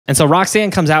And so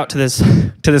Roxanne comes out to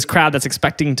this crowd that's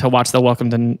expecting to watch the Welcome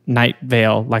to Night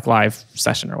Vale like live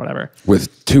session or whatever.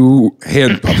 With 2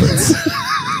 hand puppets.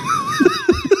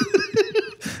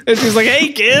 And she's like,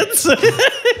 "Hey kids."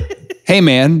 Hey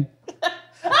man.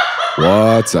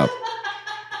 What's up?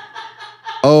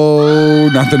 Oh,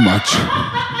 nothing much.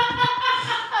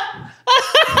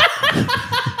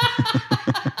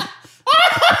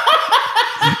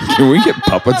 Can we get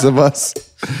puppets of us?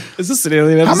 Is this an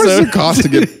alien How episode? much does it cost to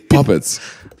get puppets?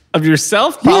 Of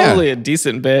yourself? Probably a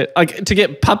decent bit. Like to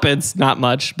get puppets, not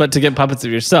much, but to get puppets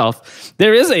of yourself.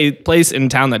 There is a place in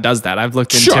town that does that. I've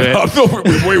looked into it. Shut up. No,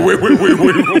 wait.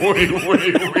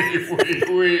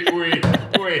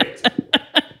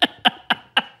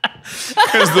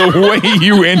 Because the way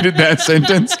you ended that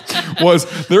sentence was,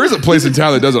 there is a place in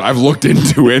town that does it. I've looked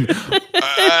into it.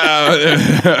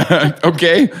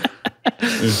 Okay.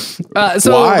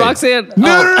 So Why? Roxanne.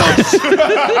 No.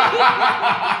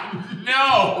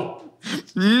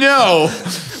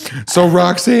 So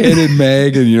Roxanne and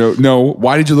Meg and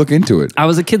why did you look into it? I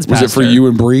was a kid's pastor. Was it for you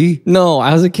and Bree? No,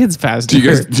 I was a kid's pastor. Do you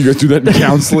guys do that in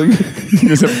counseling? You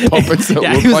guys have puppets that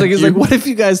Yeah, look he was like like, you? what if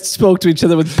you guys spoke to each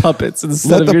other with puppets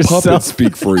instead Let of the yourself? puppet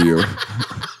speak for you.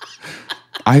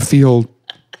 I feel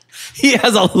He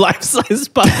has a life-size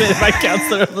puppet, my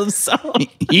counselor of himself.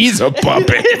 he's a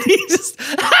puppet. He just,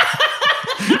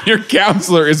 Your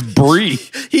counselor is Bree.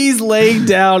 he's laying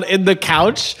down in the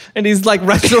couch and he's like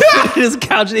retrofitting his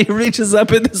couch and he reaches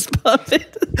up in this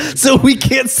puppet so we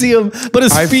can't see him, but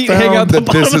his feet hang out the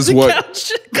bottom this is of the what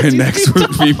couch. connects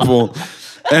with people.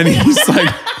 And he's like,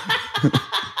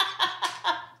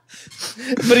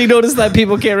 But he noticed that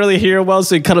people can't really hear well,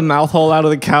 so he cut a mouth hole out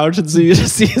of the couch and so you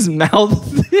just see his mouth.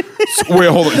 wait,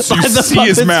 hold on. So you by the see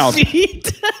his puppet's mouth.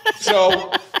 feet.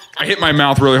 So I hit my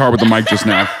mouth really hard with the mic just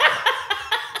now.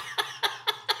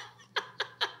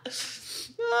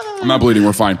 I'm not bleeding.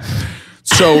 We're fine.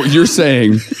 So you're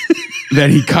saying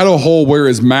that he cut a hole where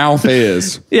his mouth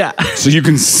is. Yeah. So you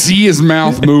can see his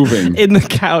mouth moving. In the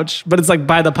couch, but it's like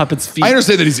by the puppet's feet. I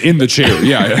understand that he's in the chair.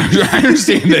 Yeah. I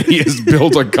understand that he has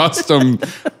built a custom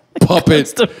puppet.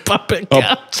 It's the puppet a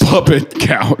couch. puppet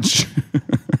couch.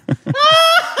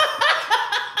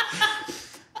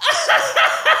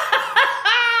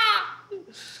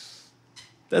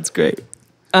 That's great.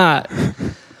 So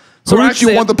what did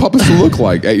you want the puppets to look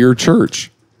like at your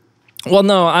church? Well,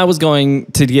 no, I was going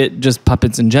to get just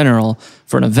puppets in general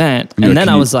for an event. And then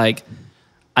I was like,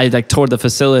 I like toured the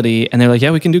facility and they're like,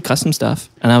 yeah, we can do custom stuff.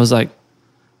 And I was like,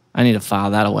 I need to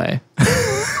file that away.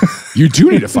 You do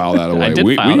need to file that away. did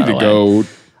We file need that to away. go.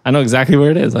 I know exactly where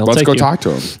it is. Let's go talk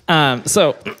to him.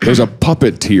 So There's a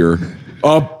puppeteer.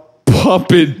 A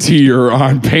puppeteer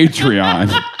on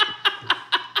Patreon.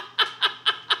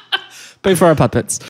 pay for our puppets.